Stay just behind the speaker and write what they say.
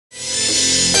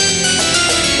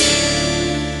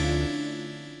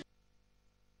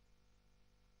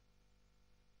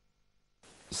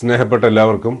സ്നേഹപ്പെട്ട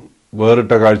എല്ലാവർക്കും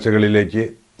വേറിട്ട കാഴ്ചകളിലേക്ക്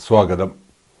സ്വാഗതം.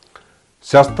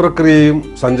 ശസ്ത്രക്രിയയും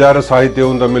സഞ്ചാര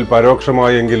സാഹിത്യവും തമ്മിൽ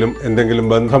പരോക്ഷമായെങ്കിലും എന്തെങ്കിലും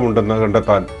ബന്ധമുണ്ടെന്ന്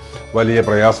കണ്ടെത്താൻ വലിയ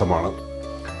പ്രയാസമാണ്.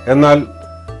 എന്നാൽ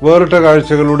വേറിട്ട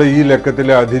കാഴ്ചകളുടെ ഈ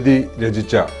ലക്കത്തിലെ അതിഥി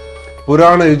രചിച്ച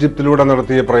പുരാണ ഈജിപ്തിലൂടെ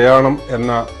നടത്തിയ പ്രയാണം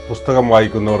എന്ന പുസ്തകം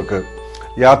വായിക്കുന്നവർക്ക്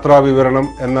യാത്രാവിവരണം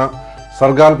എന്ന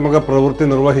സർഗാത്മക പ്രവൃത്തി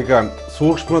നിർവഹിക്കാൻ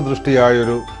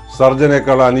സൂക്ഷ്മദൃഷ്ടിയായൊരു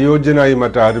സർജനേക്കാൾ അനുയോജ്യനായി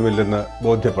മറ്റാരുമില്ലെന്ന്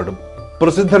ബോധ്യപ്പെടും.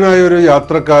 പ്രസിദ്ധനായൊരു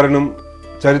യാത്രക്കാരനും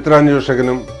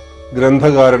ചരിത്രാന്വേഷകനും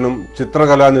ഗ്രന്ഥകാരനും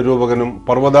ചിത്രകലാ നിരൂപകനും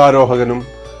പർവ്വതാരോഹകനും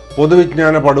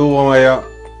പൊതുവിജ്ഞാന പടുവുമായ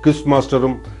ക്വിസ്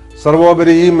മാസ്റ്ററും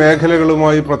സർവോപരി ഈ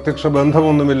മേഖലകളുമായി പ്രത്യക്ഷ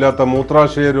ബന്ധമൊന്നുമില്ലാത്ത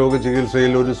മൂത്രാശയ രോഗ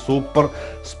ചികിത്സയിൽ ഒരു സൂപ്പർ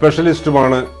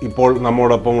സ്പെഷ്യലിസ്റ്റുമാണ് ഇപ്പോൾ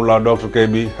നമ്മോടൊപ്പമുള്ള ഡോക്ടർ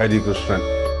KB ഹരികൃഷ്ണൻ.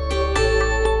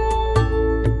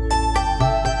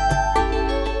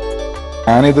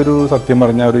 ഞാനിതൊരു സത്യം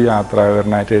പറഞ്ഞ ഒരു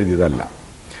യാത്രാകാരനായിട്ട് എഴുതിയതല്ല.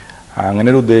 അങ്ങനെ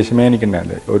ഒരു ഉദ്ദേശമേ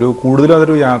എനിക്കുണ്ടായില്ല. കൂടുതലും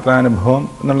അതൊരു യാത്രാനുഭവം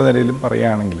എന്നുള്ള നിലയിലും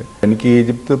പറയുകയാണെങ്കിൽ എനിക്ക്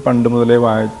ഈജിപ്ത് പണ്ട് മുതലേ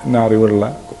വായിക്കുന്ന അറിവുള്ള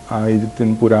ഈജിപ്ത്യൻ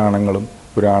പുരാണങ്ങളും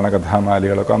പുരാണ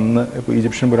കഥാമാലികളൊക്കെ അന്ന് ഇപ്പോൾ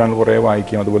ഈജിപ്ഷ്യൻ പുരാണങ്ങൾ കുറേ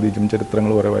വായിക്കും, അതുപോലെ ഈജിപ്ഷ്യൻ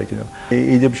ചരിത്രങ്ങൾ കുറേ വായിക്കും. ഈ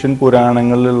ഈജിപ്ഷ്യൻ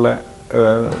പുരാണങ്ങളിലുള്ള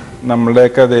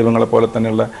നമ്മളുടെയൊക്കെ ദൈവങ്ങളെ പോലെ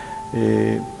തന്നെയുള്ള ഈ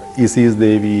ഇസീസ്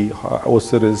ദേവി,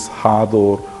 ഒസിറിസ്,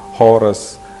 ഹാദോർ, ഹോറസ്,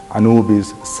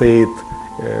 അനൂബിസ്, സേത്ത്,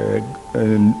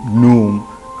 നൂം,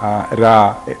 രാ,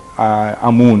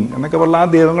 അമൂൻ എന്നൊക്കെ ഉള്ള ആ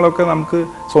ദൈവങ്ങളൊക്കെ നമുക്ക്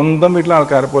സ്വന്തം വീട്ടിലെ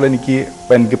ആൾക്കാരെ പോലെ എനിക്ക്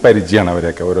പരിചയമാണ്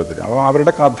അവരെയൊക്കെ ഓരോരുത്തരും. അപ്പോൾ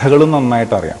അവരുടെ കഥകളും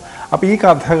നന്നായിട്ട് അറിയാം. അപ്പോൾ ഈ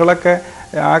കഥകളൊക്കെ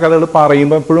ആ കഥകൾ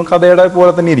പറയുമ്പോൾ എപ്പോഴും കഥയുടെ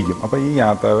പോലെ തന്നെ ഇരിക്കും. അപ്പോൾ ഈ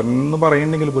യാത്ര എന്ന്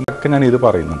പറയുന്നുണ്ടെങ്കിൽ പോലൊക്കെ ഞാൻ ഇത്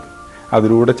പറയുന്നുണ്ട്,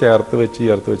 അതിലൂടെ ചേർത്ത്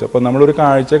വെച്ച് അപ്പോൾ നമ്മളൊരു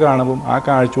കാഴ്ച കാണുമ്പം ആ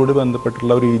കാഴ്ചയോട്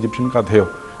ബന്ധപ്പെട്ടുള്ള ഒരു ഈജിപ്ഷ്യൻ കഥയോ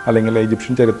അല്ലെങ്കിൽ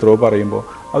ഈജിപ്ഷ്യൻ ചരിത്രമോ പറയുമ്പോൾ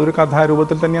അതൊരു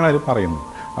കഥാരൂപത്തിൽ തന്നെയാണ് അത് പറയുന്നത്.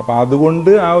 അപ്പോൾ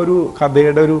അതുകൊണ്ട് ആ ഒരു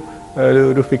കഥയുടെ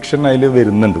ഒരു ഫിക്ഷൻ അതിൽ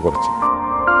വരുന്നുണ്ട് കുറച്ച്.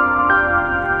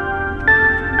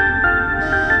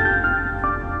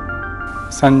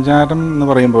 സഞ്ചാരം എന്ന്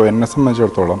പറയുമ്പോൾ എന്നെ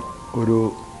സംബന്ധിച്ചിടത്തോളം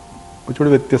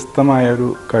കുറച്ചുകൂടി വ്യത്യസ്തമായ ഒരു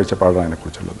കാഴ്ചപ്പാടാണ്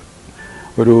അതിനെക്കുറിച്ചുള്ളത്.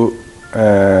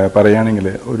 പറയുകയാണെങ്കിൽ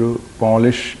ഒരു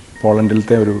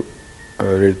പോളണ്ടിലത്തെ ഒരു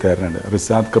എഴുത്തുകാരനുണ്ട്,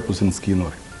 റിസാദ് കപ്പുസിൻസ്കി എന്ന്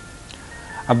പറയും.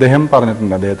 അദ്ദേഹം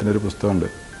പറഞ്ഞിട്ടുണ്ട്, അദ്ദേഹത്തിൻ്റെ ഒരു പുസ്തകമുണ്ട്,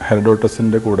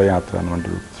 ഹെറഡോട്ടസിൻ്റെ കൂടെ യാത്ര എന്ന്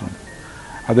പറഞ്ഞൊരു പുസ്തകമുണ്ട്.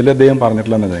 അതിൽ അദ്ദേഹം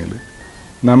പറഞ്ഞിട്ടുള്ളതെന്ന് വെച്ചാൽ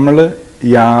നമ്മൾ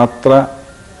യാത്ര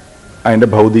അതിൻ്റെ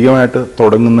ഭൗതികമായിട്ട്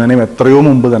തുടങ്ങുന്നതിനും എത്രയോ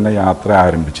മുമ്പ് തന്നെ യാത്ര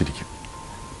ആരംഭിച്ചിരിക്കും.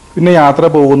 പിന്നെ യാത്ര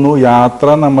പോകുന്നു, യാത്ര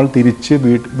നമ്മൾ തിരിച്ച്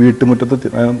വീട്ടിൽ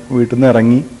നിന്ന്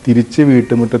ഇറങ്ങി തിരിച്ച്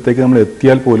വീട്ടുമുറ്റത്തേക്ക് നമ്മൾ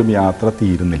എത്തിയാൽ പോലും യാത്ര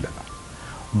തീരുന്നില്ല.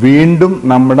 വീണ്ടും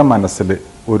നമ്മുടെ മനസ്സിൽ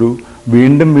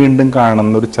വീണ്ടും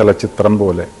കാണുന്ന ഒരു ചലച്ചിത്രം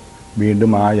പോലെ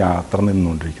വീണ്ടും ആ യാത്ര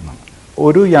നിന്നുകൊണ്ടിരിക്കുന്നു.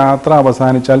 ഒരു യാത്ര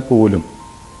അവസാനിച്ചാൽ പോലും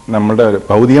നമ്മുടെ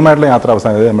ഭൗതികമായിട്ടുള്ള യാത്ര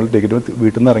അവസാനിച്ചത് നമ്മൾ ടിക്കറ്റ്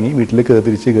വീട്ടിൽ നിന്ന് ഇറങ്ങി വീട്ടിലേക്ക്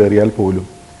തിരിച്ച് കയറിയാൽ പോലും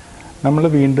നമ്മൾ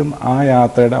വീണ്ടും ആ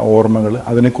യാത്രയുടെ ഓർമ്മകൾ,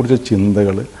 അതിനെക്കുറിച്ച്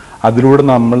ചിന്തകൾ, അതിലൂടെ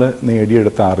നമ്മൾ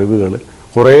നേടിയെടുത്ത അറിവുകൾ,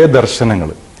 കുറേ ദർശനങ്ങൾ,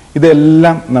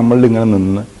 ഇതെല്ലാം നമ്മളിങ്ങനെ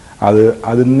നിന്ന്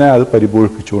അത്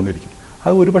പരിപോഷിപ്പിച്ചുകൊണ്ടിരിക്കും.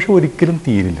 അത് പക്ഷേ ഒരിക്കലും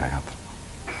തീരില്ല യാത്ര.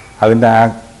 അതിൻ്റെ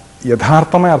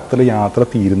യഥാർത്ഥമായ അർത്ഥത്തിൽ യാത്ര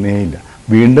തീരുന്നേയില്ല,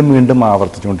 വീണ്ടും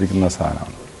ആവർത്തിച്ചുകൊണ്ടിരിക്കുന്ന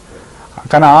സാധനമാണ്.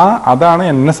 കാരണം അതാണ്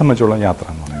എന്നെ സംബന്ധിച്ചുള്ള യാത്ര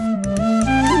എന്ന് പറയുന്നത്.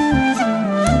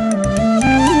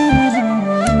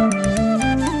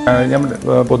 ഞാൻ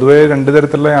പൊതുവേ 2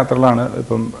 തരത്തിലുള്ള യാത്രകളാണ്.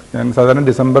 ഇപ്പം ഞാൻ സാധാരണ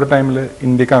ഡിസംബർ ടൈമിൽ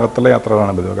ഇന്ത്യക്കകത്തുള്ള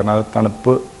യാത്രകളാണ് പതിവ്. കാരണം അത്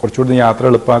തണുപ്പ് കുറച്ചുകൂടി യാത്ര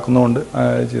എളുപ്പമാക്കുന്നതുകൊണ്ട്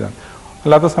ചെയ്താണ്.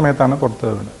 അല്ലാത്ത സമയത്താണ് പുറത്ത്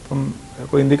പോകുന്നത്.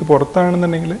 ഇപ്പോൾ ഇന്ത്യക്ക്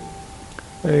പുറത്താണെന്നുണ്ടെങ്കിൽ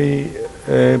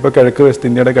ഇപ്പോൾ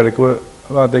ഇന്ത്യയുടെ കിഴക്ക്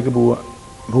ഭാഗത്തേക്ക്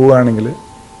പോവുകയാണെങ്കിൽ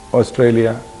Australia,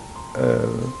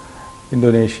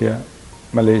 Indonesia,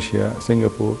 Malaysia,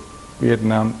 Singapore,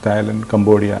 Vietnam, Thailand,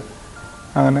 Cambodia,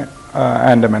 അങ്ങനെ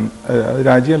ആൻഡമാൻ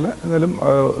രാജ്യമല്ല, എന്നാലും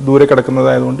ദൂരെ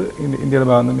കിടക്കുന്നതായതുകൊണ്ട് ഇന്ത്യയുടെ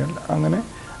ഭാഗം തന്നെയാണ്. അങ്ങനെ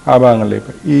ആ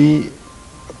ഭാഗങ്ങളിലേക്ക് ഈ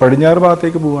പടിഞ്ഞാറ്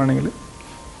ഭാഗത്തേക്ക് പോവുകയാണെങ്കിൽ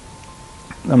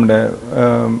നമ്മുടെ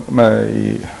ഈ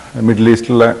മിഡിൽ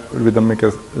ഈസ്റ്റിലുള്ള ഒരുവിധം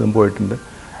മിക്ക ഇതും പോയിട്ടുണ്ട്.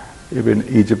 പിന്നെ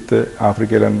ഈജിപ്ത്,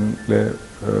 ആഫ്രിക്കയിലെ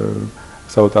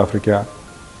സൗത്ത് ആഫ്രിക്ക,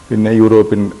 പിന്നെ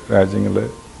യൂറോപ്യൻ രാജ്യങ്ങൾ,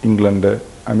 ഇംഗ്ലണ്ട്,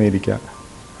 അമേരിക്ക,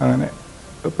 അങ്ങനെ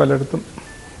പലയിടത്തും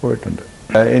പോയിട്ടുണ്ട്.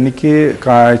 എനിക്ക്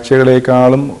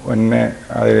കാഴ്ചകളേക്കാളും എന്നെ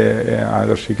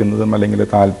ആകർഷിക്കുന്നതും അല്ലെങ്കിൽ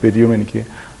താല്പര്യവും എനിക്ക്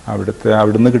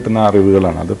അവിടുന്ന് കിട്ടുന്ന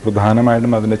അറിവുകളാണ്. അത്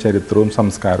പ്രധാനമായിട്ടും അതിൻ്റെ ചരിത്രവും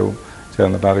സംസ്കാരവും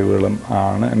ചേർന്നിട്ട് അറിവുകളും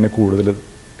ആണ് എന്നെ കൂടുതൽ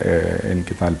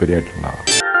എനിക്ക് താല്പര്യമായിട്ടുണ്ടാവുക.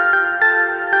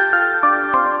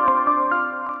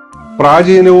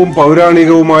 പ്രാചീനവും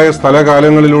പൗരാണികവുമായ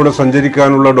സ്ഥലകാലങ്ങളിലൂടെ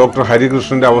സഞ്ചരിക്കാനുള്ള ഡോക്ടർ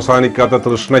ഹരികൃഷ്ണന്റെ അവസാനിക്കാത്ത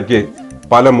തൃഷ്ണയ്ക്ക്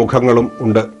പല മുഖങ്ങളും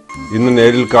ഉണ്ട്. ഇന്ന്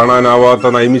നേരിൽ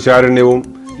കാണാനാവാത്ത നൈമിശാരണ്യവും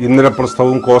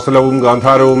ഇന്ദ്രപ്രസ്ഥവും കോസലവും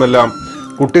ഗാന്ധാരവുമെല്ലാം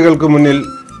കുട്ടികൾക്ക് മുന്നിൽ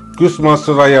ക്വിസ്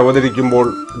മാസ്റ്ററായി അവതരിക്കുമ്പോൾ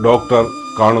ഡോക്ടർ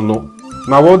കാണുന്നു.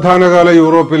 നവോത്ഥാനകാല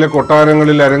യൂറോപ്പിലെ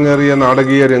കൊട്ടാരങ്ങളിൽ അരങ്ങേറിയ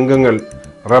നാടകീയ രംഗങ്ങൾ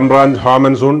റംബ്രാൻഡ്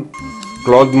ഹാമൻസൂൺ,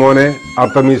 ക്ലോദ് മോനെ,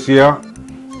 അർത്തമീസിയ,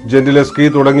 ജെന്റിലെസ്കി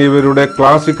തുടങ്ങിയവരുടെ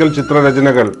ക്ലാസിക്കൽ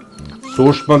ചിത്രരചനകൾ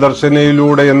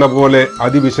സൂക്ഷ്മദർശനയിലൂടെ എന്ന പോലെ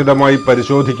അതിവിശദമായി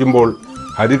പരിശോധിക്കുമ്പോൾ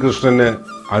ഹരികൃഷ്ണന്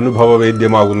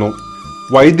അനുഭവവേദ്യമാകുന്നു.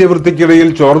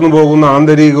 വൈദ്യവൃത്തിക്കിടയിൽ ചോർന്നുപോകുന്ന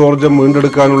ആന്തരികോർജം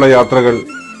വീണ്ടെടുക്കാനുള്ള യാത്രകൾ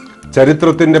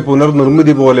ചരിത്രത്തിന്റെ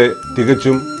പുനർനിർമ്മിതി പോലെ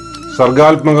തികച്ചും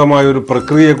സർഗാത്മകമായ ഒരു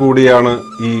പ്രക്രിയ കൂടിയാണ്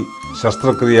ഈ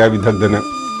ശസ്ത്രക്രിയാ വിദഗ്ധന്.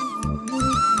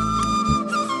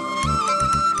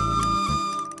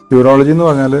 യൂറോളജി എന്ന്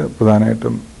പറഞ്ഞാൽ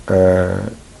പ്രധാനമായിട്ടും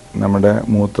നമ്മുടെ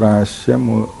മൂത്രാശയം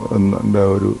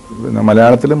ഒരു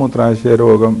മലയാളത്തിൽ മൂത്രാശയ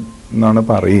രോഗം എന്നാണ്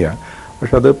പറയുക.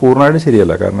 പക്ഷെ അത് പൂർണ്ണമായിട്ടും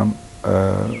ശരിയല്ല. കാരണം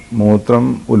മൂത്രം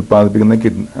ഉൽപ്പാദിപ്പിക്കുന്ന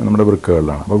നമ്മുടെ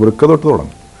വൃക്കകളിലാണ്. അപ്പോൾ വൃക്ക തൊട്ട്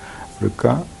തുടങ്ങും. വൃക്ക,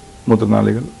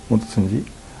 മൂത്രനാളികൾ, മൂത്രസഞ്ചി,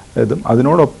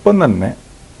 അതിനോടൊപ്പം തന്നെ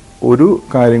ഒരു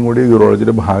കാര്യം കൂടി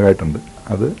യൂറോളജിയുടെ ഭാഗമായിട്ടുണ്ട്.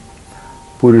 അത്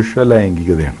പുരുഷ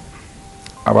ലൈംഗികതയാണ്.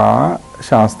 അപ്പോൾ ആ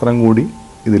ശാസ്ത്രം കൂടി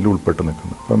ഇതിൽ ഉൾപ്പെട്ട്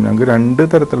നിൽക്കുന്നത്. അപ്പം ഞങ്ങൾക്ക് 2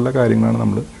 തരത്തിലുള്ള കാര്യങ്ങളാണ്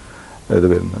നമ്മൾ ഇത്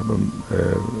വരുന്നത്. അപ്പം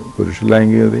പുരുഷ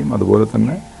ലൈംഗികതയും അതുപോലെ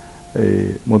തന്നെ ഈ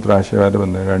മൂത്രാശയവാദ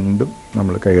ബന്ധം രണ്ടും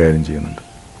നമ്മൾ കൈകാര്യം ചെയ്യുന്നുണ്ട്.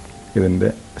 ഇതിൻ്റെ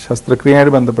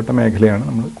ശസ്ത്രക്രിയയായിട്ട് ബന്ധപ്പെട്ട മേഖലയാണ്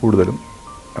നമ്മൾ കൂടുതലും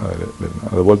വരുന്നത്.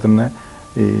 അതുപോലെ തന്നെ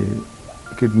ഈ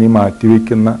കിഡ്നി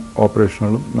മാറ്റിവെക്കുന്ന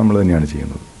ഓപ്പറേഷനുകളും നമ്മൾ തന്നെയാണ്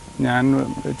ചെയ്യുന്നത്. ഞാൻ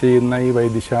ചെയ്യുന്ന ഈ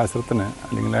വൈദ്യശാസ്ത്രത്തിന്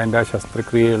അല്ലെങ്കിൽ അതിൻ്റെ ആ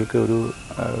ശസ്ത്രക്രിയകൾക്ക്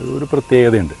ഒരു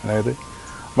പ്രത്യേകതയുണ്ട്. അതായത്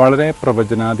വളരെ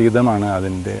പ്രവചനാതീതമാണ്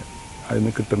അതിന്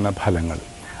കിട്ടുന്ന ഫലങ്ങൾ.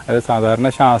 അതായത് സാധാരണ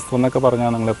ശാസ്ത്രം എന്നൊക്കെ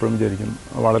പറഞ്ഞാൽ നമ്മളെപ്പോഴും വിചാരിക്കും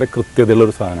വളരെ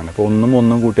കൃത്യതയുള്ളൊരു സാധനമാണ്. ഇപ്പോൾ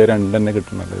ഒന്നും കൂട്ടിയാൽ 2 തന്നെ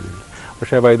കിട്ടുന്നുള്ള രീതിയിൽ.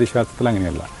 പക്ഷേ വൈദ്യശാസ്ത്രത്തിൽ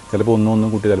അങ്ങനെയല്ല. ചിലപ്പോൾ ഒന്നും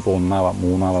കൂട്ടി ചിലപ്പോൾ 1 ആവാം,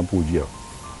 3 ആവാം, 0 ആവാം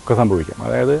ഒക്കെ സംഭവിക്കാം.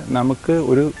 അതായത് നമുക്ക്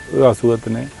ഒരു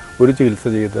അസുഖത്തിന് ഒരു ചികിത്സ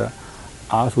ചെയ്ത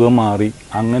ആ അസുഖം മാറി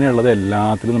അങ്ങനെയുള്ളത്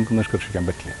എല്ലാത്തിലും നമുക്ക് നിഷ്കർഷിക്കാൻ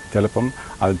പറ്റില്ല. ചിലപ്പോൾ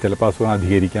അസുഖം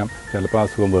അധികരിക്കാം, ചിലപ്പോൾ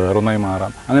അസുഖം വേറൊന്നായി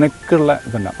മാറാം, അങ്ങനെയൊക്കെയുള്ള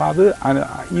ഇതുണ്ട്. അപ്പോൾ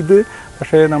ഇത്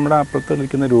പക്ഷേ നമ്മുടെ അപ്പുറത്ത്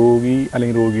നിൽക്കുന്ന രോഗി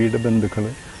അല്ലെങ്കിൽ രോഗിയുടെ ബന്ധുക്കൾ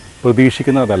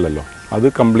പ്രതീക്ഷിക്കുന്നതല്ലല്ലോ. അത്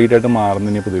കംപ്ലീറ്റ് ആയിട്ട്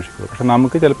മാറുന്നതിനെ പ്രതീക്ഷിക്കുക. പക്ഷെ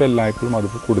നമുക്ക് ചിലപ്പോൾ എല്ലായ്പ്പോഴും അത്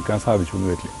കൊടുക്കാൻ സാധിച്ചു എന്ന്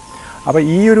വരില്ല. അപ്പോൾ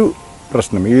ഈ ഒരു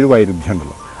പ്രശ്നം, ഈ ഒരു വൈരുദ്ധ്യം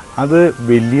ഉണ്ടല്ലോ, അത്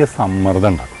വലിയ സമ്മർദ്ദം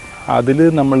ഉണ്ടാകും. അതിൽ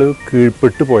നമ്മൾ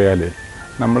കീഴ്പ്പെട്ട് പോയാൽ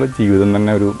നമ്മുടെ ജീവിതം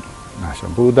തന്നെ ഒരു നാശം.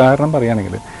 ഇപ്പോൾ ഉദാഹരണം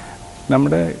പറയുകയാണെങ്കിൽ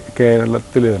നമ്മുടെ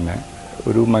കേരളത്തിൽ തന്നെ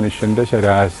ഒരു മനുഷ്യൻ്റെ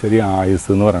ശരാശരി ആയുസ്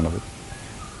എന്ന് പറയുന്നത്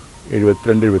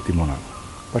 72-73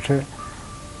 പക്ഷേ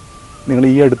നിങ്ങൾ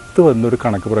ഈ അടുത്ത് വന്നൊരു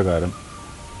കണക്ക് പ്രകാരം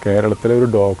കേരളത്തിലെ ഒരു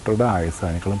ഡോക്ടറുടെ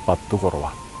ആയുസ്സാനേക്കാളും 10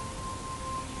 കുറവാണ്.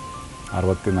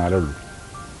 64 ഉള്ളൂ.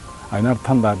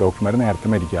 അതിനർത്ഥം എന്താ? ഡോക്ടർമാർ നേരത്തെ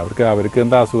മരിക്കുക. അവർക്ക്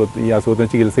എന്താ ഈ അസുഖത്തിന്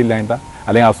ചികിത്സ ഇല്ലായിട്ടാ,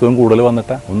 അല്ലെങ്കിൽ അസുഖം കൂടുതൽ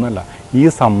വന്നിട്ടാ? ഒന്നുമല്ല. ഈ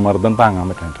സമ്മർദ്ദം താങ്ങാൻ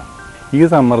പറ്റാനിട്ടാണ്. ഈ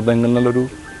സമ്മർദ്ദങ്ങളിൽ നിന്നുള്ളൊരു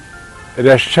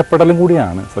രക്ഷപ്പെടലും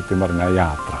കൂടിയാണ് സത്യം പറഞ്ഞ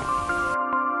യാത്ര.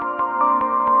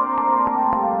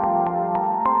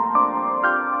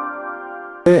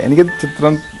 എനിക്ക്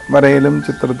ചിത്രം വരയിലും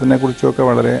ചിത്രത്തിനെ കുറിച്ചൊക്കെ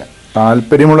വളരെ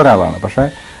താല്പര്യമുള്ള ഒരാളാണ്. പക്ഷേ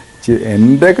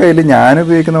എൻ്റെ കയ്യിൽ ഞാൻ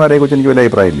ഉപയോഗിക്കുന്ന വരയെക്കുറിച്ച് എനിക്ക് വലിയ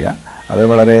അഭിപ്രായമില്ല. അത്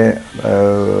വളരെ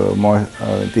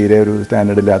തീരെ ഒരു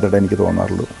സ്റ്റാൻഡേർഡ് ഇല്ലാത്തതായിട്ട് എനിക്ക്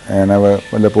തോന്നാറുള്ളൂ. ഞാൻ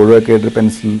വല്ലപ്പോഴും ഒക്കെ ആയിട്ട്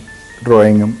പെൻസിൽ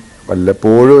ഡ്രോയിങ്ങും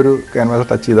വല്ലപ്പോഴും ഒരു ക്യാൻവാസ്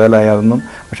ടച്ച് ചെയ്താലായി അതൊന്നും,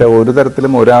 പക്ഷേ ഒരു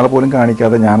തരത്തിലും ഒരാൾ പോലും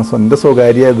കാണിക്കാതെ ഞാൻ സ്വന്തം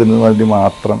സ്വകാര്യ ഇതിന് വേണ്ടി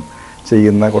മാത്രം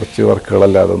ചെയ്യുന്ന കുറച്ച്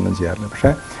വർക്കുകളല്ലാതെ ഒന്നും ചെയ്യാറില്ല.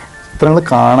 പക്ഷേ ചിത്രങ്ങൾ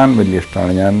കാണാൻ വലിയ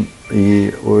ഇഷ്ടമാണ്. ഞാൻ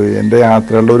എൻ്റെ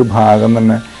യാത്രകളുടെ ഒരു ഭാഗം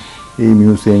തന്നെ ഈ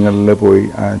മ്യൂസിയങ്ങളിൽ പോയി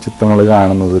ചിത്രങ്ങൾ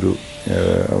കാണുന്നതൊരു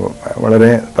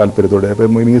വളരെ താല്പര്യത്തോടെ. അപ്പോൾ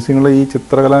മ്യൂസിയങ്ങൾ, ഈ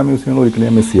ചിത്രകലാ മ്യൂസിയങ്ങൾ ഒരിക്കലും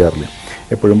ഞാൻ മിസ് ചെയ്യാറില്ല.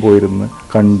 എപ്പോഴും പോയിരുന്ന്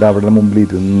കണ്ട് അവരുടെ മുമ്പിൽ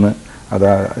ഇരുന്ന്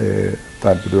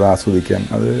താല്പര്യം ആസ്വദിക്കാൻ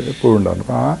അത് എപ്പോഴും ഉണ്ടാകും.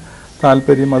 അപ്പോൾ ആ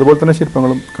താല്പര്യം, അതുപോലെ തന്നെ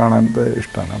ശില്പങ്ങളും കാണാൻ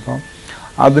ഇഷ്ടമാണ്. അപ്പോൾ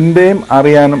അതിൻ്റെയും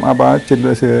അറിയാനും, അപ്പോൾ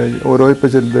ഓരോ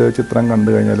ചിത്രം കണ്ടു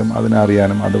കഴിഞ്ഞാലും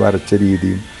അതിനറിയാനും, അത് വരച്ച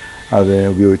രീതിയും അത്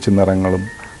ഉപയോഗിച്ച നിറങ്ങളും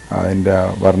അതിൻ്റെ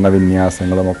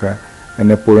വർണ്ണവിന്യാസങ്ങളുമൊക്കെ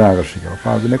എന്നെ എപ്പോഴും ആകർഷിക്കും. അപ്പോൾ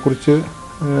അതിനെക്കുറിച്ച്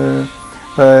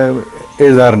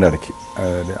എഴുതാറുണ്ട് ഇടയ്ക്ക്.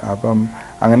 അപ്പം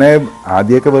അങ്ങനെ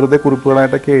ആദ്യമൊക്കെ വെറുതെ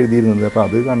കുറിപ്പുകളായിട്ടൊക്കെ എഴുതിയിരുന്നത്. അപ്പോൾ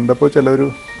അത് കണ്ടപ്പോൾ ചിലർ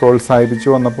പ്രോത്സാഹിപ്പിച്ച്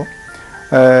വന്നപ്പോൾ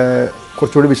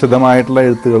കുറച്ചുകൂടി വിശദമായിട്ടുള്ള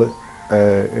എഴുത്തുകൾ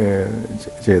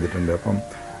ചെയ്തിട്ടുണ്ട്. അപ്പം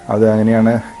അത്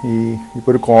അങ്ങനെയാണ്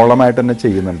ഇപ്പോൾ ഒരു കോളമായിട്ട് തന്നെ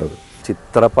ചെയ്യുന്നുണ്ടത്.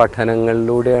 ചിത്ര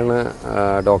പഠനങ്ങളിലൂടെയാണ്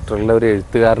ഡോക്ടറുടെ ഒരു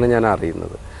എഴുത്തുകാരനെ ഞാൻ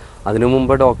അറിയുന്നത്. അതിനു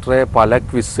മുമ്പ് ഡോക്ടറെ പല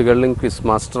ക്വിസുകളിലും ക്വിസ്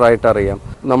മാസ്റ്ററായിട്ട് അറിയാം.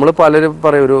 നമ്മൾ പലരും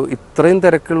പറയും, ഇത്രയും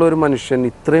തിരക്കുള്ള ഒരു മനുഷ്യൻ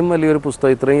ഇത്രയും വലിയൊരു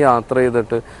പുസ്തകം ഇത്രയും യാത്ര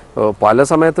ചെയ്തിട്ട് പല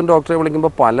സമയത്തും ഡോക്ടറെ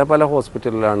വിളിക്കുമ്പോൾ പല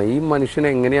ഹോസ്പിറ്റലിലാണ്. ഈ മനുഷ്യൻ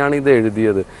എങ്ങനെയാണ് ഇത്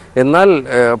എഴുതിയത്? എന്നാൽ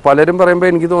പലരും പറയുമ്പോൾ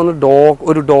എനിക്ക് തോന്നുന്നു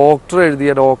ഒരു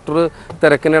ഡോക്ടർ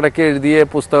തിരക്കിനിടയ്ക്ക് എഴുതിയ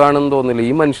പുസ്തകമാണെന്ന് തോന്നില്ല.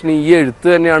 ഈ മനുഷ്യന് ഈ എഴുത്ത്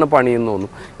തന്നെയാണ് പണിയെന്ന്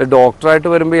തോന്നും. ഡോക്ടറായിട്ട്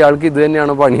വരുമ്പോൾ ഇയാൾക്ക് ഇത്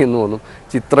തന്നെയാണ് പണിയെന്ന് തോന്നും.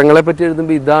 ചിത്രങ്ങളെ പറ്റി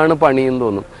എഴുതുമ്പോൾ ഇതാണ് പണിയെന്ന്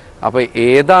തോന്നും. അപ്പോൾ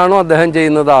ഏതാണോ അദ്ദേഹം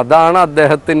ചെയ്യുന്നത്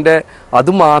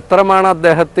അത് മാത്രമാണ്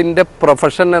അദ്ദേഹത്തിൻ്റെ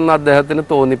പ്രൊഫഷൻ എന്ന് അദ്ദേഹത്തിന്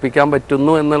തോന്നിപ്പിക്കാൻ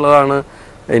പറ്റുന്നു എന്നുള്ളതാണ്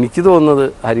എനിക്ക് തോന്നുന്നത്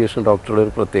ഹരികൃഷ്ണൻ ഡോക്ടറുടെ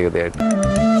ഒരു പ്രത്യേകതയായിട്ട്.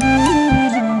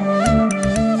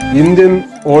 ഇന്ത്യൻ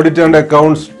ഓഡിറ്റ് ആൻഡ്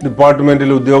അക്കൗണ്ട്സ്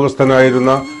ഡിപ്പാർട്ട്മെന്റിൽ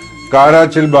ഉദ്യോഗസ്ഥനായിരുന്ന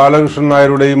കാരാച്ചിൽ ബാലകൃഷ്ണൻ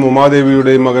നായരുടെയും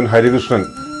ഉമാദേവിയുടെയും മകൻ ഹരികൃഷ്ണൻ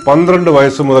 12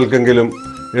 വയസ്സ് മുതൽക്കെങ്കിലും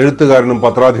എഴുത്തുകാരനും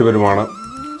പത്രാധിപരുമാണ്.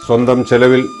 സ്വന്തം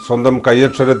ചെലവിൽ സ്വന്തം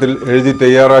കയ്യക്ഷരത്തിൽ എഴുതി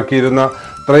തയ്യാറാക്കിയിരുന്ന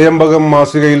ത്രയംബകം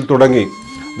മാസികയിൽ തുടങ്ങി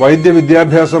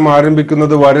വൈദ്യവിദ്യാഭ്യാസം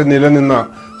ആരംഭിക്കുന്നത് വരെ നിലനിന്ന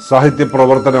സാഹിത്യ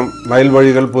പ്രവർത്തനം നൈൽ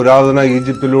വഴികൾ പുരാതന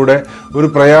ഈജിപ്തിലൂടെ ഒരു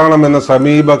പ്രയാണം എന്ന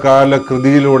സമീപകാല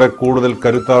കൃതിയിലൂടെ കൂടുതൽ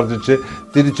കരുത്താർജിച്ച്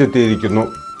തിരിച്ചെത്തിയിരിക്കുന്നു.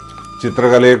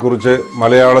 ചിത്രകലയെക്കുറിച്ച്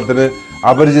മലയാളത്തിന്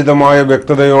അപരിചിതമായ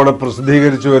വ്യക്തതയോടെ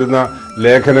പ്രസിദ്ധീകരിച്ചു വരുന്ന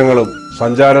ലേഖനങ്ങളും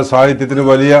സഞ്ചാര സാഹിത്യത്തിന്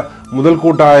വലിയ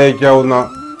മുതൽക്കൂട്ടായേക്കാവുന്ന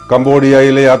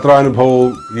കംബോഡിയയിലെ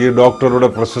യാത്രാനുഭവവും ഈ ഡോക്ടറുടെ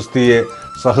പ്രശസ്തിയെ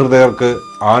സഹൃദയർക്ക്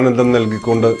ആനന്ദം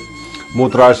നൽകിക്കൊണ്ട്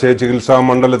മൂത്രാശയ ചികിത്സാ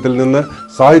മണ്ഡലത്തിൽ നിന്ന്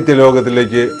സാഹിത്യ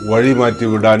ലോകത്തിലേക്ക് വഴിമാറ്റി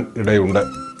വിടാൻ ഇടയുണ്ട്.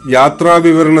 യാത്രാ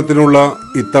വിവരണത്തിനുള്ള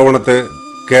ഇത്തവണത്തെ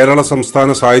കേരള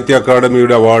സംസ്ഥാന സാഹിത്യ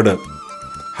അക്കാദമിയുടെ അവാർഡ്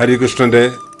ഹരികൃഷ്ണന്റെ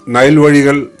നൈൽ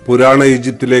വഴികൾ പുരാണ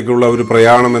ഈജിപ്തിലേക്കുള്ള ഒരു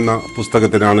പ്രയാണം എന്ന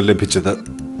പുസ്തകത്തിനാണ് ലഭിച്ചത്.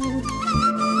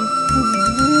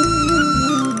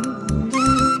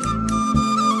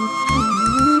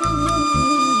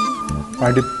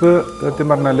 പഠിപ്പ് സത്യം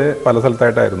പറഞ്ഞാൽ പല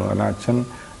സ്ഥലത്തായിട്ടായിരുന്നു. കാരണം അച്ഛൻ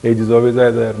ഏജ് ഓഫീസ്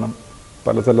ആയത് കാരണം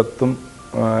പല സ്ഥലത്തും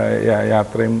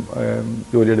യാത്രയും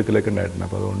ജോലിയെടുക്കലൊക്കെ ഉണ്ടായിട്ടുണ്ട്.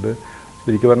 അപ്പോൾ അതുകൊണ്ട്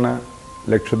ശരിക്കും പറഞ്ഞാൽ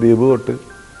ലക്ഷദ്വീപ് തൊട്ട്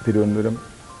തിരുവനന്തപുരം,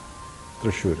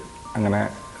 തൃശ്ശൂർ, അങ്ങനെ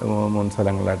 3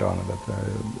 സ്ഥലങ്ങളിലായിട്ട് വന്നത്.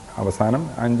 അവസാനം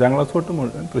 5ാം ക്ലാസ് തൊട്ട്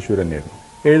മുഴുവൻ തൃശ്ശൂർ തന്നെയായിരുന്നു.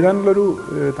 എഴുതാനുള്ളൊരു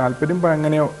താല്പര്യം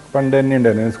എങ്ങനെയോ പണ്ട് തന്നെ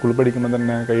ഉണ്ടായിരുന്നു. സ്കൂളിൽ പഠിക്കുമ്പോൾ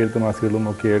തന്നെ കയ്യെഴുത്ത് മാസികകളും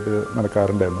ഒക്കെ ആയിട്ട്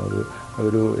നടക്കാറുണ്ടായിരുന്നു.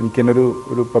 അതൊരു എനിക്ക് തന്നെ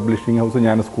ഒരു പബ്ലിഷിംഗ് ഹൗസ്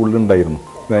ഞാൻ സ്കൂളിലുണ്ടായിരുന്നു.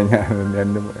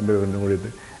 ഞാനും എൻ്റെ ഫ്രണ്ടും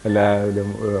കൂടിയിട്ട് എല്ലാവരും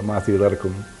മാസികകൾ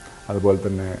ഇറക്കും. അതുപോലെ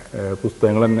തന്നെ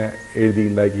പുസ്തകങ്ങൾ തന്നെ എഴുതി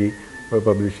ഉണ്ടാക്കി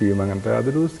പബ്ലിഷ് ചെയ്യും. അങ്ങനത്തെ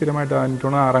അതൊരു സ്ഥിരമായിട്ട്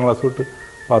എനിക്കാണ് 6ാം ക്ലാസ് തൊട്ട്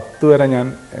 10 വരെ ഞാൻ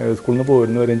സ്കൂളിൽ നിന്ന്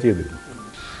പോരുന്നവരെയും ചെയ്തിരുന്നു.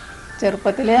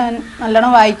 ചെറുപ്പത്തിൽ ഞാൻ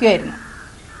നല്ലോണം വായിക്കുമായിരുന്നു.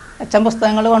 അച്ഛൻ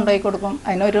പുസ്തകങ്ങൾ കൊണ്ടുപോയി കൊടുക്കും.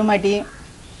 അതിനൊരു മടിയും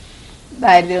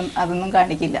ദാരിദ്ര്യം അതൊന്നും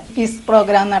കാണിക്കില്ല. ക്വിസ്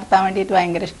പ്രോഗ്രാം നടത്താൻ വേണ്ടിയിട്ട്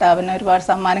ഭയങ്കര ഇഷ്ടമാണ്. പിന്നെ ഒരുപാട്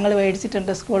സമ്മാനങ്ങൾ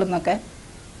മേടിച്ചിട്ടുണ്ട് സ്കൂളിൽ നിന്നൊക്കെ.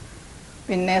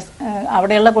 പിന്നെ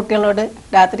അവിടെയുള്ള കുട്ടികളോട്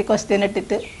രാത്രി ക്വസ്റ്റ്യൻ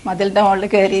ഇട്ടിട്ട് മതിലിൻ്റെ മുകളിൽ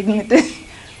കയറി ഇരുന്നിട്ട്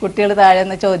കുട്ടികൾ താഴെ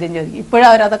നിന്ന് ചോദ്യം ചോദിക്കും. ഇപ്പോഴും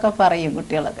അവരതൊക്കെ പറയും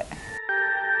കുട്ടികളൊക്കെ.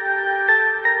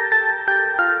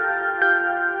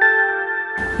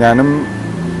 ഞാനും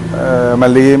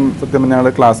മല്ലികയും സത്യം പറഞ്ഞാൽ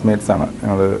ഞങ്ങൾ ക്ലാസ്മേറ്റ്സാണ്.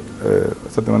 ഞങ്ങൾ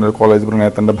സത്യം പറഞ്ഞാൽ കോളേജ്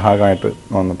പ്രണയത്തിൻ്റെ ഭാഗമായിട്ട്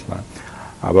വന്നിട്ടുള്ളതാണ്.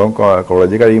 അപ്പം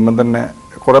കോളേജ് കഴിയുമ്പം തന്നെ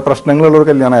കുറേ പ്രശ്നങ്ങളുള്ളൊരു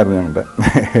കല്യാണമായിരുന്നു ഞങ്ങളുടെ.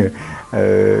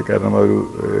 കാരണം ഒരു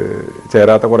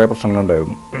ചേരാത്ത കുറേ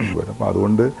പ്രശ്നങ്ങളുണ്ടായിരുന്നു. അപ്പം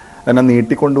അതുകൊണ്ട് തന്നെ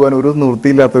നീട്ടിക്കൊണ്ടുപോകാൻ ഒരു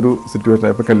നിവൃത്തിയില്ലാത്തൊരു സിറ്റുവേഷൻ.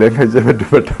 ഇപ്പം കല്യാണം കഴിച്ചാൽ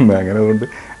പെട്ടെന്ന്. അങ്ങനെ അതുകൊണ്ട്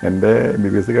എൻ്റെ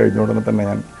MBBS കഴിഞ്ഞ ഉടനെ തന്നെ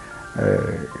ഞാൻ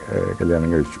കല്യാണം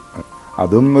കഴിച്ചു.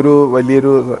 അതും ഒരു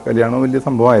വലിയൊരു കല്യാണം, വലിയ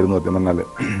സംഭവമായിരുന്നു സത്യം പറഞ്ഞാൽ.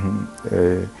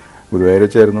 ഗുരുവായൂർ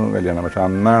വെച്ചായിരുന്നു കല്യാണം. പക്ഷെ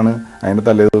അന്നാണ്, അതിൻ്റെ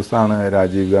തലേ ദിവസമാണ്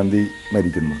രാജീവ് ഗാന്ധി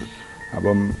മരിക്കുന്നത്.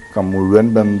 അപ്പം മുഴുവൻ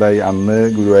ബന്ധായി. അന്ന്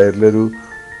ഗുരുവായൂരിലൊരു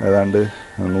ഏതാണ്ട്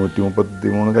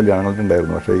 133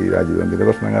 കല്യാണങ്ങളുണ്ടായിരുന്നു. പക്ഷേ ഈ രാജീവ് ഗാന്ധിയുടെ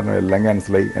പ്രശ്നം കാരണം എല്ലാം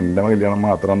ക്യാൻസലായി. എൻ്റെ കല്യാണം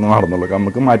മാത്രം അന്ന് നടന്നുള്ളൂ.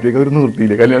 നമുക്ക് മാറ്റിവെക്കാൻ ഒരു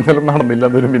നിവൃത്തിയില്ല. കല്യാണം സ്ഥലം നടന്നില്ല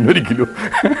എന്നൊരു പിന്നെ ഒരിക്കലും.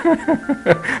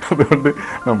 അതുകൊണ്ട്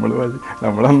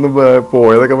നമ്മളന്ന്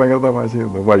പോയതൊക്കെ ഭയങ്കര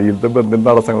തമാശയായിരുന്നു. വഴിയിലത്തെ ബന്ധം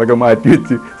തടസ്സങ്ങളൊക്കെ മാറ്റി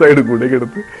വെച്ച് സൈഡിൽ കൂടെയൊക്കെ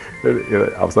എടുത്ത്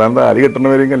അവസാനം താലി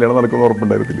കെട്ടണവരെയും കല്യാണം നടക്കുമെന്ന്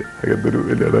ഉറപ്പുണ്ടായിരുന്നില്ല. അങ്ങനത്തെ ഒരു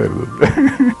കല്യാണമായിരുന്നു.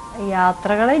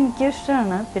 യാത്രകൾ എനിക്കും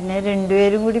ഇഷ്ടമാണ്. പിന്നെ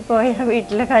രണ്ടുപേരും കൂടി പോയാൽ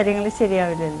വീട്ടിലെ കാര്യങ്ങൾ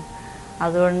ശരിയാവില്ലല്ലോ.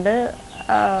 അതുകൊണ്ട്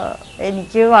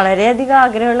എനിക്ക് വളരെയധികം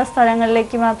ആഗ്രഹമുള്ള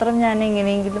സ്ഥലങ്ങളിലേക്ക് മാത്രം ഞാൻ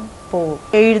എങ്ങനെയെങ്കിലും പോകും.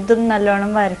 എഴുതും,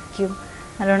 നല്ലോണം വരയ്ക്കും,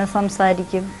 നല്ലോണം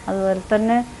സംസാരിക്കും. അതുപോലെ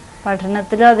തന്നെ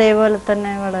പഠനത്തിലും അതേപോലെ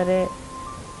തന്നെ വളരെ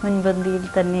മുൻപന്തിയിൽ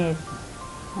തന്നെയായിരുന്നു.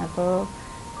 അപ്പോൾ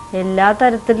എല്ലാ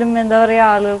തരത്തിലും എന്താ പറയുക,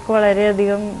 ആളുകൾക്ക്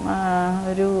വളരെയധികം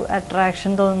ഒരു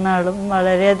അട്രാക്ഷൻ തോന്നുന്ന ആളും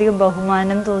വളരെയധികം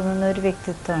ബഹുമാനം തോന്നുന്ന ഒരു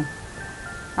വ്യക്തിത്വമാണ്.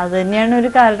 അതുതന്നെയാണ്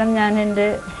ഒരു കാരണം ഞാൻ എൻ്റെ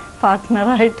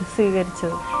പാർട്ട്ണറായിട്ട്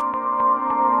സ്വീകരിച്ചത്.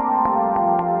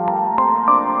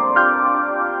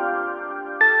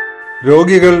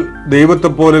 രോഗികൾ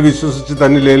ദൈവത്തെപ്പോലെ വിശ്വസിച്ച്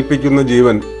തന്നിൽ ഏൽപ്പിക്കുന്ന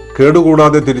ജീവൻ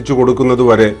കേടുകൂടാതെ തിരിച്ചു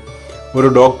കൊടുക്കുന്നതുവരെ ഒരു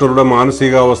ഡോക്ടറുടെ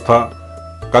മാനസികാവസ്ഥ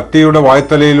കത്തിയുടെ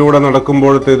വായ്ത്തലയിലൂടെ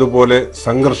നടക്കുമ്പോഴത്തേതുപോലെ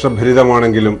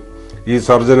സംഘർഷഭരിതമാണെങ്കിലും ഈ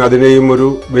സർജൻ അതിനെയും ഒരു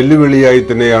വെല്ലുവിളിയായി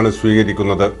തന്നെയാണ്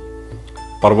സ്വീകരിക്കുന്നത്.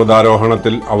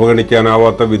 പർവ്വതാരോഹണത്തിൽ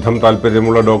അവഗണിക്കാനാവാത്ത വിധം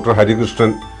താല്പര്യമുള്ള ഡോക്ടർ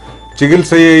ഹരികൃഷ്ണൻ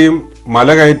ചികിത്സയെയും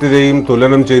മലകയറ്റരെയും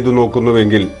തുലനം ചെയ്തു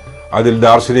നോക്കുന്നുവെങ്കിൽ അതിൽ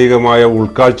ദാർശനികമായ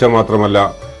ഉൾക്കാഴ്ച മാത്രമല്ല,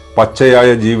 പച്ചയായ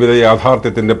ജീവിത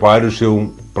യാഥാർത്ഥ്യത്തിന്റെ പാരുഷ്യവും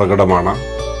പ്രകടമാണ്.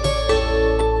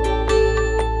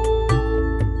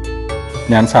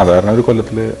 ഞാൻ സാധാരണ ഒരു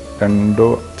കൊല്ലത്തിൽ 2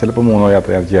 ചിലപ്പോൾ 3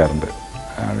 യാത്ര ചെയ്യാറുണ്ട്.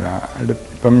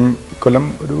 ഇപ്പം കൊല്ലം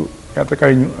ഒരു യാത്ര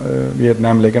കഴിഞ്ഞു.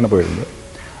 വിയറ്റ്നാമിലേക്കാണ് പോയിരുന്നത്.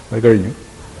 അത് കഴിഞ്ഞു.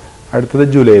 അടുത്തത്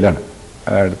ജൂലൈയിലാണ്.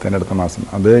 അടുത്ത മാസം.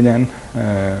 അത് ഞാൻ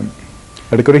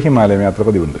ഇടയ്ക്കൊരു ഹിമാലയം യാത്ര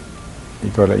പതിവുണ്ട്.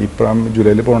 ഇപ്പം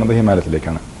ജൂലൈയിൽ പോകുന്നത്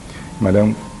ഹിമാലയത്തിലേക്കാണ്. ഹിമാലയം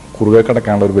കുറുകെ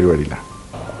കടക്കാനുള്ള ഒരു പരിപാടിയില്ല.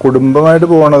 കുടുംബമായിട്ട്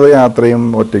പോകുന്നത് യാത്രയും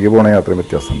ഒറ്റയ്ക്ക് പോകുന്ന യാത്രയും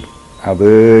വ്യത്യാസമുണ്ട്. അത്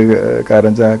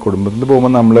കാരണം വെച്ചാൽ കുടുംബത്തിൽ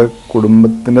പോകുമ്പോൾ നമ്മൾ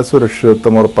കുടുംബത്തിൻ്റെ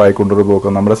സുരക്ഷിതത്വം ഉറപ്പായിക്കൊണ്ടൊരു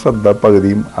പോക്കും നമ്മുടെ ശ്രദ്ധ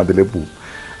പകുതിയും അതിൽ പോവും.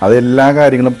 അതെല്ലാ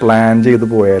കാര്യങ്ങളും പ്ലാൻ ചെയ്ത്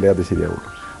പോയാലേ അത് ശരിയാവുള്ളൂ.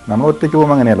 നമ്മൾ ഒറ്റയ്ക്ക്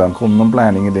പോകുമ്പോൾ അങ്ങനെയല്ല, നമുക്കൊന്നും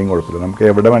പ്ലാനിങ് ഇല്ലെങ്കിൽ കുഴപ്പമില്ല, നമുക്ക്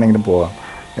എവിടെ വേണമെങ്കിലും പോകാം,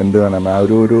 എന്ത് വേണം. ആ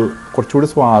ഒരു കുറച്ചുകൂടി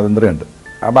സ്വാതന്ത്ര്യമുണ്ട്.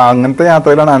 അപ്പോൾ അങ്ങനത്തെ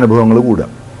യാത്രയിലാണ് അനുഭവങ്ങൾ കൂടുക.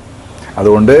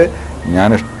 അതുകൊണ്ട് ഞാൻ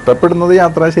ഇഷ്ടപ്പെടുന്നത്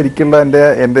യാത്ര ശരിക്കുള്ള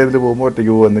എൻ്റെ ഇതിൽ പോകുമ്പോൾ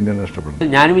ഒറ്റയ്ക്ക് പോകാൻ തന്നെയാണ്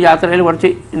ഇഷ്ടപ്പെടുന്നത്. ഞാനും യാത്രയിൽ കുറച്ച്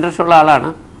ഇൻട്രസ്റ്റ് ഉള്ള ആളാണ്.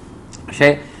 പക്ഷേ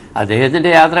അദ്ദേഹത്തിൻ്റെ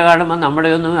യാത്ര കാണുമ്പോൾ നമ്മുടെ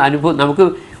ഒന്നും അനുഭവം നമുക്ക്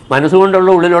മനസ്സുകൊണ്ടുള്ള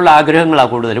ഉള്ളിലുള്ള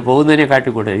ആഗ്രഹങ്ങളാണ് കൂടുതൽ, പോകുന്നതിനെക്കാട്ടി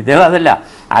കൂടുതൽ. ഇദ്ദേഹം അതല്ല,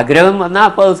 ആഗ്രഹം വന്നാൽ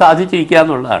അപ്പോൾ അത് സാധിച്ചിരിക്കുക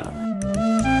എന്നുള്ളതാണ്.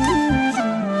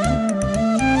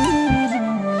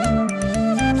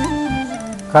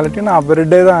 കളക്ടീന്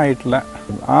അവരുടേതായിട്ടുള്ള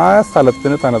ആ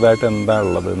സ്ഥലത്തിന് തനതായിട്ട് എന്താ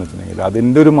ഉള്ളത് എന്ന് വെച്ചിട്ടുണ്ടെങ്കിൽ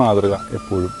അതിൻ്റെ ഒരു മാതൃക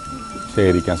എപ്പോഴും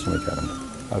ശേഖരിക്കാൻ ശ്രമിക്കാറുണ്ട്.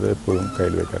 അത് എപ്പോഴും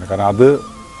കയ്യിൽ വയ്ക്കാറുണ്ട്. കാരണം അത്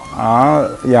ആ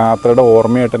യാത്രയുടെ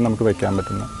ഓർമ്മയായിട്ട് തന്നെ നമുക്ക് വെക്കാൻ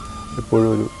പറ്റുന്ന എപ്പോഴും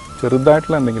ഒരു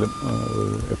ചെറുതായിട്ടുള്ള എന്തെങ്കിലും,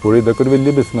 എപ്പോഴും ഇതൊക്കെ ഒരു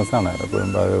വലിയ ബിസിനസ്സാണ് എപ്പോഴും.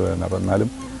 അപ്പം എന്നാലും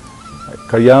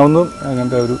കഴിയാവുന്ന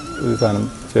അങ്ങനത്തെ ഒരു സാധനം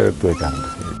ചേർത്ത് വയ്ക്കാറുണ്ട്.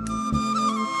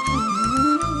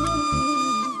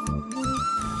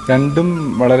 രണ്ടും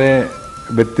വളരെ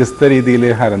വ്യത്യസ്ത രീതിയിൽ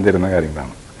ഹരം തരുന്ന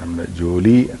കാര്യങ്ങളാണ്. നമ്മുടെ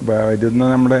ജോലി വരുന്ന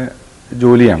നമ്മുടെ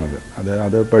ജോലിയാണത്. അത്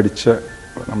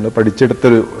നമ്മൾ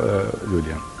പഠിച്ചെടുത്തൊരു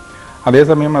ജോലിയാണ്.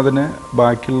 അതേസമയം അതിന്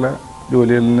ബാക്കിയുള്ള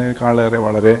ജോലികളിനേക്കാളേറെ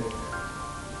വളരെ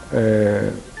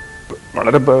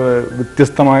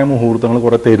വ്യത്യസ്തമായ മുഹൂർത്തങ്ങൾ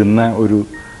കുറേ തരുന്ന ഒരു,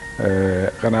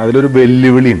 കാരണം അതിലൊരു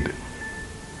വെല്ലുവിളിയുണ്ട്.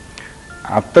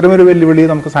 അത്തരമൊരു വെല്ലുവിളി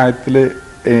നമുക്ക് സാഹിത്യത്തിൽ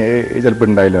ചിലപ്പോൾ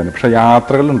ഉണ്ടായില്ല തന്നെ, പക്ഷേ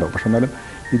യാത്രകളുണ്ടാവും. പക്ഷെ എന്നാലും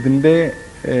ഇതിൻ്റെ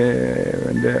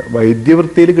എൻ്റെ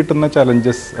വൈദ്യവൃത്തിയിൽ കിട്ടുന്ന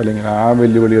ചലഞ്ചസ് അല്ലെങ്കിൽ ആ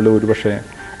വെല്ലുവിളികൾ ഒരു പക്ഷേ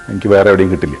എനിക്ക് വേറെ എവിടെയും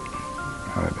കിട്ടില്ല.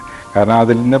 അതെ, കാരണം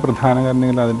അതിൻ്റെ പ്രധാന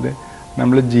കാരണങ്ങൾ അതിൻ്റെ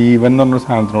നമ്മൾ ജീവൻ എന്ന് പറഞ്ഞൊരു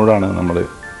സാധനത്തിനോടാണ് നമ്മൾ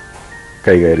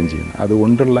കൈകാര്യം ചെയ്യുന്നത്.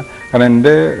 അതുകൊണ്ടുള്ള, കാരണം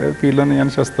എൻ്റെ ഫീൽഡിൽ തന്നെ ഞാൻ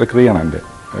ശസ്ത്രക്രിയയാണ് എൻ്റെ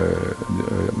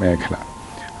മേഖല.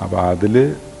 അപ്പോൾ അതിൽ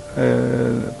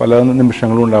പല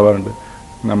നിമിഷങ്ങളും ഉണ്ടാവാറുണ്ട്.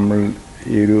 നമ്മൾ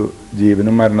ഈ ഒരു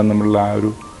ജീവനും മരണം തമ്മിലുള്ള ആ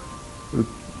ഒരു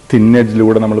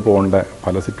തിന്നെഡ്ജിലൂടെ നമ്മൾ പോകേണ്ട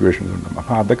പല സിറ്റുവേഷൻസ് ഉണ്ടാകും.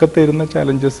 അപ്പോൾ അതൊക്കെ തരുന്ന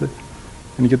ചലഞ്ചസ്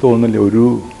എനിക്ക് തോന്നുന്നില്ല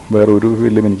വേറൊരു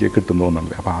ഫീൽഡിലും എനിക്ക് കിട്ടുന്നു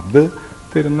തോന്നുന്നില്ല. അപ്പോൾ അത്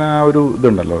തരുന്ന ആ ഒരു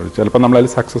ഇതുണ്ടല്ലോ, ചിലപ്പോൾ നമ്മളതിൽ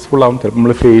സക്സസ്ഫുൾ ആവും, ചിലപ്പോൾ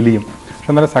നമ്മൾ ഫെയിൽ ചെയ്യും. പക്ഷെ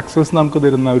എന്നാലും സക്സസ് നമുക്ക്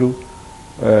തരുന്ന ഒരു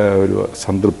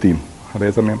സംതൃപ്തിയും,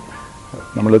 അതേസമയം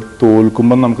നമ്മൾ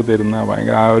തോൽക്കുമ്പം നമുക്ക് തരുന്ന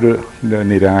ഭയങ്കര ആ ഒരു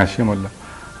നിരാശയുമല്ല,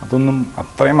 അതൊന്നും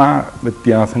അത്രയും ആ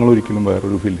വ്യത്യാസങ്ങൾ ഒരിക്കലും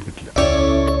വേറൊരു ഫീൽഡിൽ കിട്ടില്ല.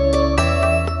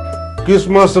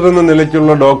 ക്വിസ് മാസ്റ്റർ എന്ന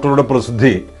നിലയ്ക്കുള്ള ഡോക്ടറുടെ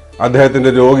പ്രസിദ്ധി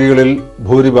അദ്ദേഹത്തിന്റെ രോഗികളിൽ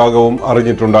ഭൂരിഭാഗവും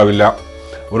അറിഞ്ഞിട്ടുണ്ടാവില്ല.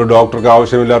 ഒരു ഡോക്ടർക്ക്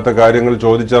ആവശ്യമില്ലാത്ത കാര്യങ്ങൾ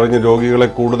ചോദിച്ചറിഞ്ഞ് രോഗികളെ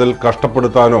കൂടുതൽ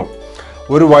കഷ്ടപ്പെടുത്താനോ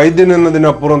ഒരു വൈദ്യൻ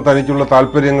എന്നതിനപ്പുറം തനിക്കുള്ള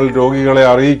താല്പര്യങ്ങൾ രോഗികളെ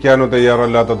അറിയിക്കാനോ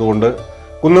തയ്യാറല്ലാത്തതുകൊണ്ട്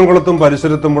കുന്നംകുളത്തും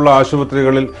പരിസരത്തുമുള്ള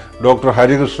ആശുപത്രികളിൽ ഡോക്ടർ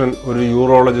ഹരികൃഷ്ണൻ ഒരു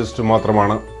യൂറോളജിസ്റ്റ്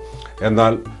മാത്രമാണ്.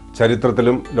 എന്നാൽ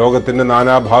ചരിത്രത്തിലും ലോകത്തിന്റെ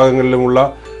നാനാഭാഗങ്ങളിലുമുള്ള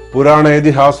പുരാണ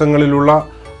ഇതിഹാസങ്ങളിലുള്ള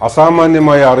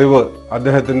അസാമാന്യമായ അറിവ്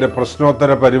അദ്ദേഹത്തിന്റെ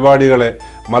പ്രശ്നോത്തര പരിപാടികളെ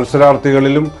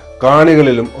മത്സരാർത്ഥികളിലും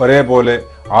കാണികളിലും ഒരേപോലെ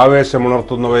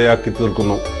ആവേശമുണർത്തുന്നവയാക്കി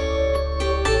തീർക്കുന്നു.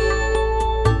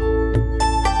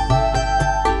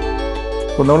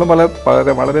 കുന്നംകുളം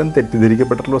വളരെ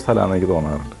തെറ്റിദ്ധരിക്കപ്പെട്ടിട്ടുള്ള സ്ഥലമാണെന്ന് എനിക്ക്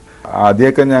തോന്നാറുണ്ട്.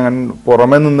 ആദ്യമൊക്കെ ഞാൻ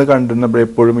പുറമെ നിന്ന് കണ്ടിരുന്നപ്പോൾ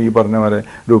എപ്പോഴും ഈ പറഞ്ഞ പോലെ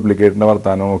ഡ്യൂപ്ലിക്കേറ്റിൻ്റെ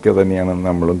വർത്തമാനവും ഒക്കെ തന്നെയാണ്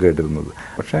നമ്മളും കേട്ടിരുന്നത്.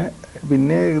 പക്ഷേ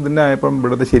പിന്നെ ഇതിൻ്റെ ആയപ്പം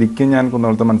ഇവിടുത്തെ ശരിക്കും ഞാൻ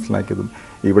കുന്നംകുളത്തെ മനസ്സിലാക്കിയതും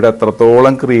ഇവിടെ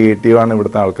എത്രത്തോളം ക്രിയേറ്റീവാണ്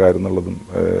ഇവിടുത്തെ ആൾക്കാരെന്നുള്ളതും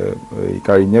ഈ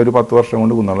കഴിഞ്ഞ ഒരു 10 വർഷം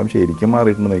കൊണ്ട് കുന്നംകുളം ശരിക്കും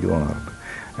മാറിയിട്ടുണ്ടെന്ന് എനിക്ക് തോന്നാറുണ്ട്.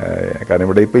 കാരണം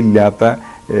ഇവിടെ ഇപ്പോൾ ഇല്ലാത്ത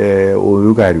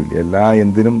ഒരു കാര്യമില്ല.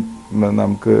 എന്തിനും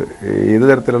നമുക്ക് ഏത്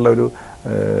തരത്തിലുള്ള ഒരു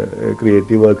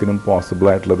ക്രിയേറ്റീവ് വർക്കിനും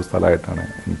പോസിബിളായിട്ടുള്ളൊരു സ്ഥലമായിട്ടാണ്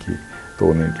എനിക്ക്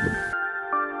തോന്നിയിട്ടുള്ളത്.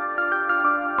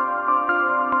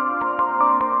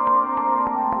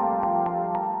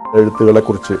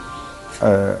 എഴുത്തുകളെക്കുറിച്ച്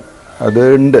അത്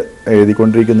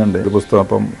എഴുതിക്കൊണ്ടിരിക്കുന്നുണ്ട്. ഒരു പുസ്തകം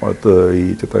അപ്പം ഈ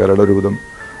ചിത്രകലയുടെ ഒരു വിധം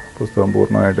പുസ്തകം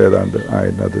പൂർണ്ണമായിട്ട് ഏതാണ്ട്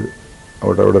അത്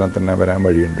ഉടനെ തന്നെ വരാൻ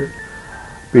വഴിയുണ്ട്.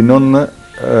 പിന്നൊന്ന്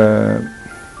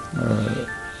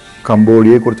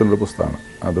കംബോഡിയയെക്കുറിച്ചുള്ളൊരു പുസ്തകമാണ്.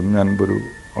 അതും ഞാനൊരു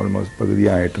ഓൾമോസ്റ്റ് പകുതി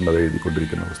ആയിട്ടുണ്ട് അത്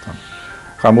എഴുതിക്കൊണ്ടിരിക്കുന്ന പുസ്തകം.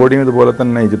 കംബോഡിയ ഇതുപോലെ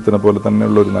തന്നെ ഈജിപ്തിനെ പോലെ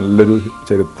തന്നെയുള്ളൊരു നല്ലൊരു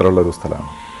ചരിത്രമുള്ളൊരു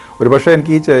സ്ഥലമാണ്. ഒരു പക്ഷേ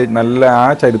എനിക്ക് നല്ല ആ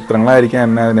ചരിത്രങ്ങളായിരിക്കും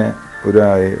എന്നെ അതിനെ ഒരു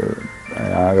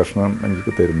ആകർഷണം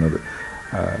എനിക്ക് തരുന്നത്.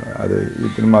 അത്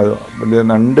ഇതിനും അത്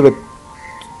വലിയ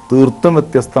തീർത്തും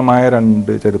വ്യത്യസ്തമായ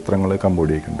 2 ചരിത്രങ്ങൾ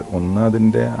കംബോഡിയയ്ക്കുണ്ട്. ഒന്ന്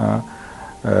അതിൻ്റെ ആ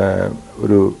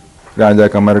ഒരു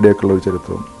രാജാക്കന്മാരുടെയൊക്കെയുള്ള ഒരു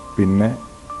ചരിത്രവും, പിന്നെ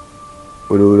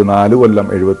ഒരു 4 കൊല്ലം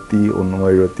 71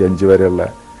 75 വരെയുള്ള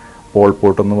പോൾ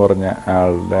പോട്ട് എന്ന് പറഞ്ഞ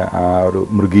ആളുടെ ആ ഒരു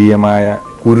മൃഗീയമായ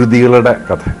കുരുതികളുടെ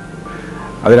കഥ.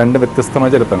 അത് രണ്ട് വ്യത്യസ്തമായ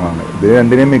ചരിത്രങ്ങളാണ്. ഇത്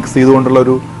രണ്ടിനെയും മിക്സ് ചെയ്തുകൊണ്ടുള്ള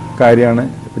ഒരു കാര്യമാണ്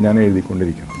ഇപ്പം ഞാൻ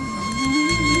എഴുതിക്കൊണ്ടിരിക്കുന്നത്.